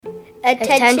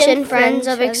Attention friends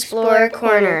of Explorer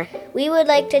Corner. We would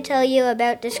like to tell you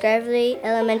about Discovery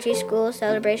Elementary School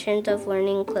celebrations of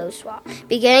learning clothes swap.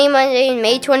 Beginning Monday,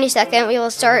 May 22nd, we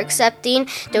will start accepting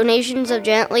donations of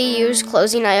gently used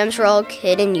clothing items for all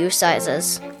kid and youth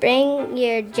sizes. Bring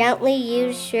your gently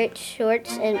used shirts,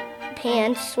 shorts, and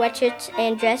pants, sweatshirts,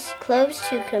 and dress clothes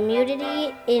to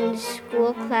community in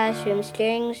school classrooms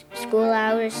during school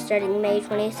hours starting May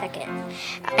 22nd.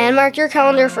 And mark your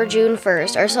calendar for June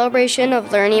 1st. Our celebration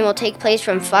of learning will take place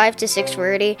from 5 to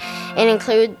 6:30 and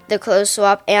include the clothes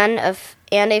swap and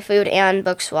a food and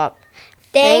book swap.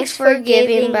 Thanks for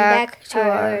giving back to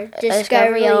our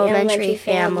Discovery Elementary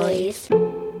families.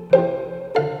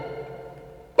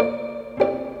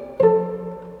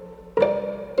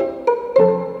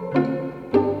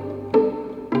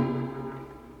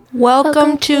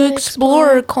 Welcome to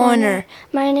Explorer Corner.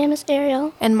 My name is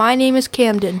Ariel. And my name is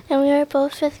Camden. And we are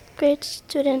both 5th grade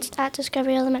students at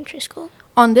Discovery Elementary School.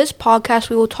 On this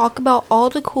podcast, we will talk about all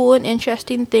the cool and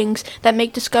interesting things that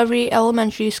make Discovery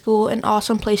Elementary School an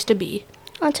awesome place to be.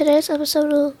 On today's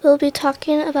episode, we'll be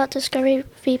talking about Discovery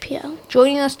VPO.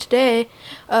 Joining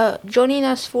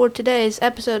us for today's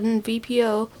episode in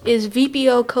VPO is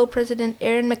VPO Co-President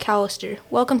Erin McAllister.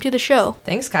 Welcome to the show.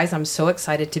 Thanks, guys. I'm so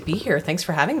excited to be here. Thanks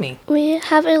for having me. We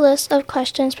have a list of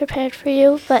questions prepared for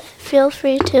you, but feel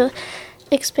free to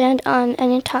expand on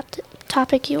any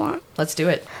topic you want. Let's do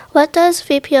it. What does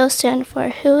VPO stand for?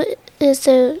 Who is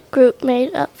the group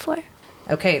made up for?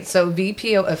 Okay, so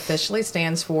VPO officially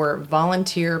stands for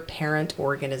Volunteer Parent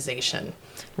Organization,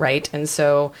 right? And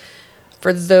so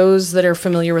for those that are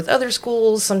familiar with other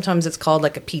schools, sometimes it's called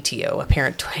like a PTO, a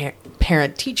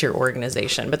parent-teacher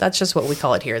organization, but that's just what we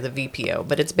call it here, the VPO.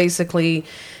 But it's basically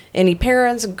any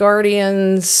parents,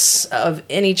 guardians of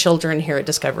any children here at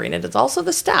Discovery, and it's also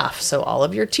the staff. So all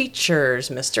of your teachers,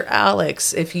 Mr.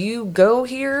 Alex, if you go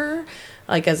here,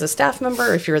 like as a staff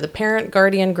member, if you're the parent,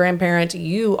 guardian, grandparent,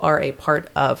 you are a part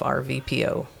of our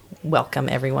VPO. Welcome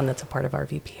everyone that's a part of our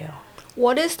VPO.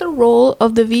 What is the role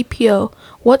of the VPO?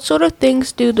 What sort of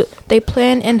things do they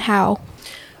plan and how?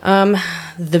 The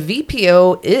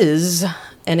VPO is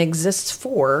and exists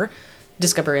for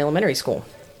Discovery Elementary School.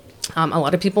 A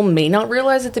lot of people may not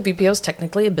realize that the VPO is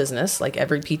technically a business, like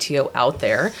every PTO out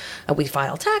there. We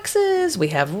file taxes, we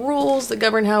have rules that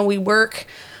govern how we work.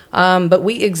 But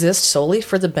we exist solely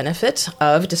for the benefit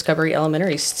of Discovery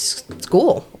Elementary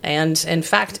School. And in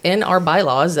fact, in our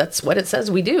bylaws, that's what it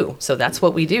says we do. So that's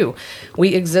what we do.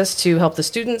 We exist to help the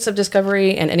students of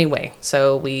Discovery in any way.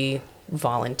 So we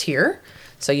volunteer.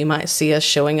 So you might see us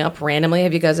showing up randomly.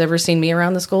 Have you guys ever seen me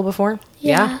around the school before?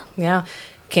 Yeah.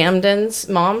 Camden's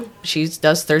mom, she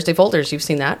does Thursday folders. You've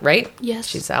seen that, right? Yes.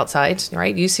 She's outside,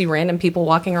 right? You see random people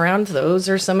walking around. Those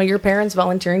are some of your parents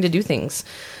volunteering to do things.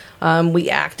 We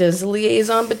act as a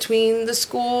liaison between the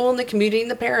school and the community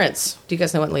and the parents. Do you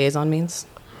guys know what liaison means?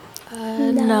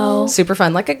 No. Super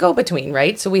fun, like a go-between,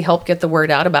 right? So we help get the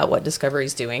word out about what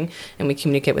Discovery's doing, and we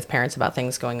communicate with parents about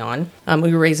things going on.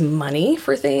 We raise money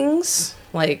for things,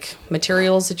 like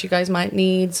materials that you guys might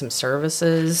need, some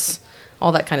services,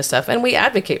 all that kind of stuff. And we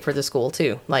advocate for the school,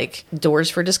 too, like Doors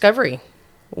for Discovery.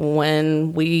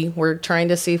 When we were trying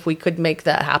to see if we could make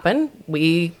that happen,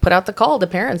 we put out the call to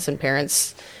parents, and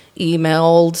parents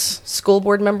emailed school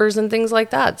board members and things like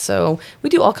that. So we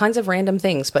do all kinds of random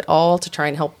things, but all to try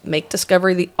and help make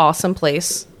Discovery the awesome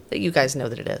place that you guys know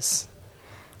that it is.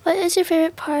 What is your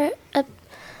favorite part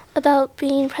about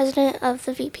being president of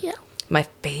the VPO? My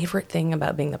favorite thing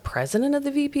about being the president of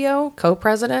the VPO,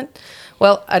 co-president,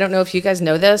 well, I don't know if you guys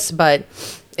know this, but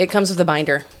it comes with a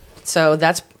binder. So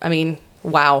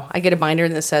wow, I get a binder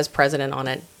that says president on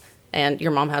it. And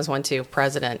your mom has one too,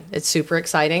 president. It's super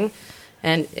exciting.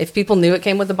 And if people knew it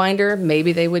came with a binder,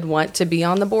 maybe they would want to be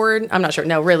on the board. I'm not sure.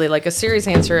 No, really, like a serious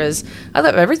answer is I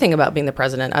love everything about being the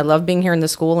president. I love being here in the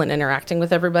school and interacting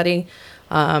with everybody.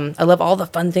 I love all the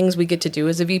fun things we get to do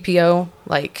as a VPO.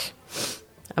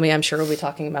 I'm sure we'll be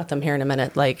talking about them here in a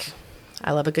minute.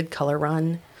 I love a good color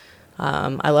run.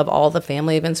 I love all the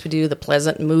family events we do, the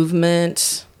Pleasant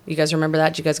Movement. You guys remember that?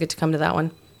 Did you guys get to come to that one?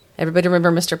 Everybody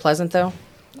remember Mr. Pleasant, though?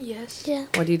 Yes. Yeah.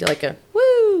 What do you do? Like a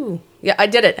woo? Yeah, I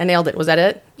did it. I nailed it. Was that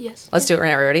it? Yes. Let's do it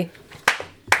right now. Ready?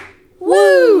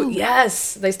 Woo!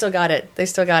 Yes. They still got it.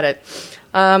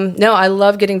 No, I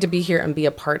love getting to be here and be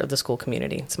a part of the school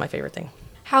community. It's my favorite thing.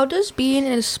 How does being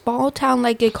in a small town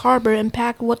like Gig Harbor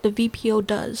impact what the VPO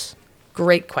does?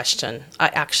 Great question. I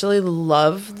actually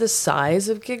love the size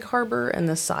of Gig Harbor and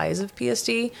the size of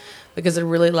PSD because it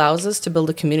really allows us to build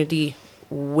a community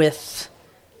with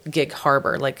Gig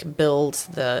Harbor,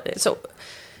 so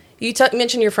you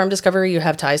mentioned you're from Discovery, you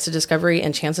have ties to Discovery,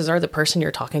 and chances are the person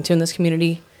you're talking to in this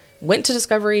community went to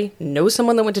Discovery, knows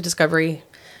someone that went to Discovery,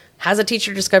 has a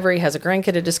teacher at Discovery, has a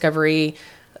grandkid at Discovery.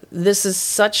 This is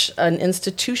such an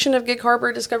institution of Gig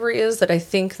Harbor Discovery is that I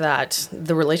think that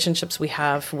the relationships we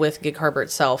have with Gig Harbor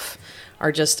itself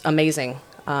are just amazing.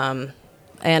 And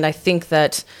I think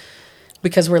that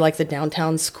because we're like the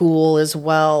downtown school as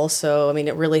well, so I mean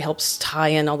it really helps tie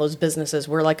in all those businesses.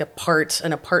 We're like a part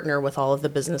and a partner with all of the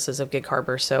businesses of Gig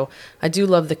Harbor. So I do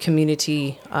love the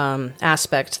community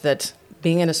aspect that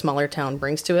being in a smaller town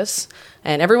brings to us.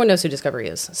 And everyone knows who Discovery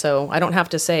is. So I don't have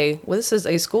to say, well, this is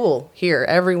a school here.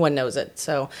 Everyone knows it.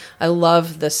 So I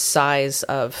love the size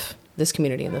of this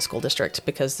community in the school district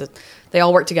because they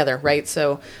all work together, right?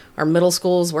 So our middle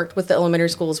schools worked with the elementary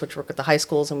schools, which work with the high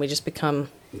schools, and we just become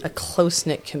a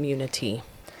close-knit community.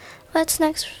 What's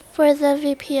next for the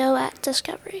VPO at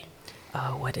Discovery?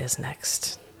 Oh, what is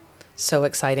next? So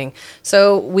exciting.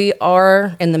 So we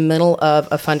are in the middle of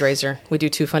a fundraiser. We do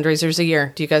 2 fundraisers a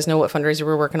year. Do you guys know what fundraiser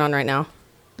we're working on right now?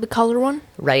 The color one?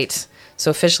 Right.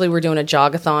 So officially we're doing a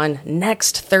jogathon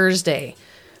next Thursday.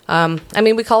 I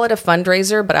mean, we call it a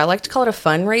fundraiser, but I like to call it a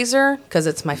funraiser because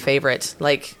it's my favorite.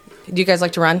 Like, do you guys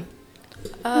like to run?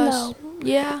 No.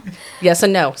 Yeah. Yes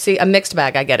and no. See, a mixed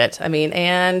bag. I get it. I mean,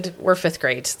 and we're 5th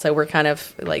grade, so we're kind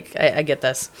of like, I get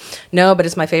this. No, but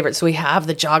it's my favorite. So we have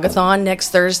the jogathon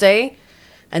next Thursday.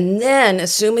 And then,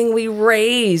 assuming we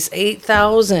raise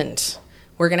 $8,000,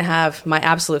 we're going to have my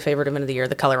absolute favorite event of the year,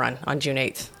 the color run on June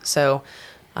 8th. So,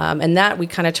 and that we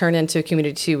kind of turn into a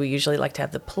community too. We usually like to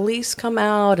have the police come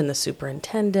out and the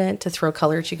superintendent to throw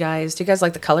color at you guys. Do you guys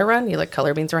like the color run? You like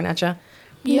color being thrown at you?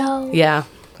 No. Yeah.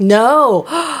 No.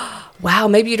 Wow.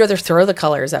 Maybe you'd rather throw the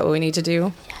color. Is that what we need to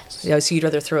do? Yes. Yeah, so you'd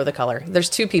rather throw the color. There's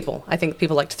 2 people. I think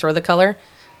people like to throw the color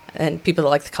and people that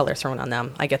like the color thrown on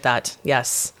them. I get that.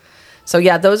 Yes. So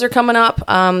yeah, those are coming up.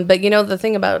 But you know, the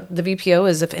thing about the VPO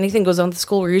is if anything goes on at the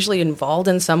school, we're usually involved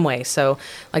in some way. So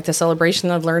like the celebration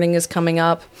of learning is coming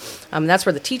up. That's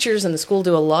where the teachers and the school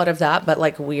do a lot of that. But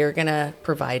like we are going to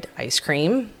provide ice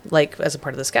cream, like as a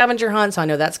part of the scavenger hunt. So I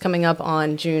know that's coming up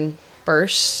on June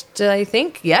 1st, I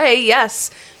think. Yay, yes,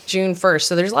 June 1st.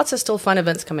 So there's lots of still fun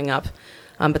events coming up.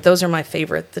 But those are my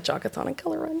favorite, the Jogathon and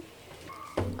Color Run.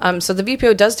 So the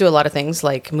VPO does do a lot of things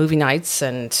like movie nights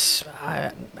and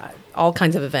all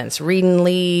kinds of events, read and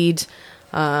lead.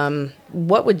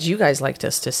 What would you guys like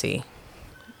us to see?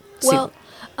 Well,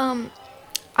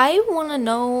 I want to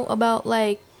know about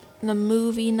like the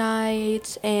movie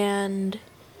nights and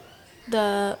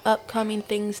the upcoming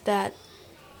things that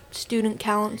student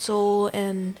council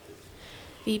and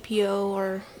VPO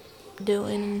are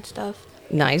doing and stuff.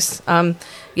 Nice.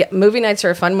 Yeah, movie nights are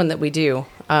a fun one that we do.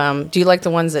 Do you like the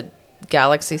ones at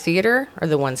Galaxy Theater or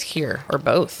the ones here or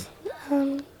both?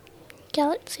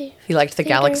 Galaxy. You liked the Theater.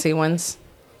 Galaxy ones?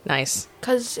 Nice.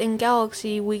 Because in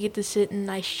Galaxy, we get to sit in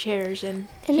nice chairs, and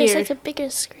And here, it's like a bigger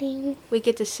screen. we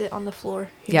get to sit on the floor.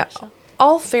 here, Yeah. so.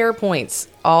 All fair points.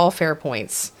 All fair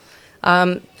points.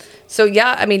 So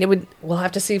yeah, I mean, we'll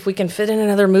have to see if we can fit in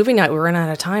another movie night. We're running out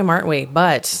of time, aren't we?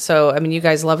 But so, I mean, you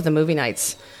guys love the movie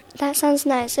nights. That sounds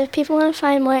nice. If people want to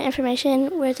find more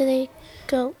information, where do they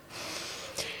go?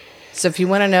 So if you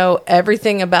want to know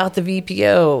everything about the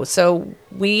VPO, so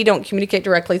we don't communicate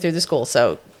directly through the school.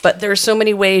 But there are so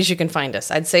many ways you can find us.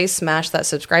 I'd say smash that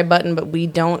subscribe button, but we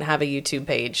don't have a YouTube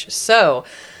page. So,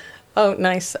 oh,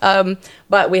 nice.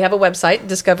 But we have a website,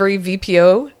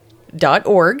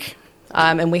 discoveryvpo.org.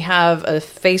 And we have a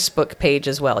Facebook page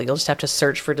as well. You'll just have to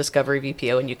search for Discovery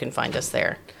VPO and you can find us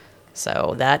there.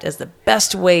 So that is the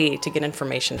best way to get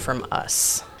information from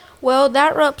us. Well,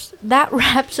 that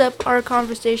wraps up our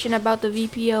conversation about the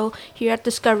VPO here at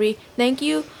Discovery. Thank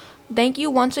you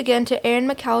once again to Erin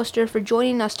McAllister for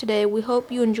joining us today. We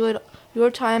hope you enjoyed your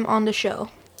time on the show.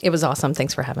 It was awesome.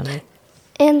 Thanks for having me.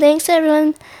 And thanks to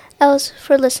everyone else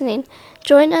for listening.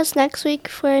 Join us next week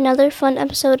for another fun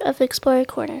episode of Explorer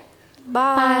Corner.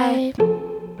 Bye.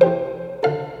 Bye.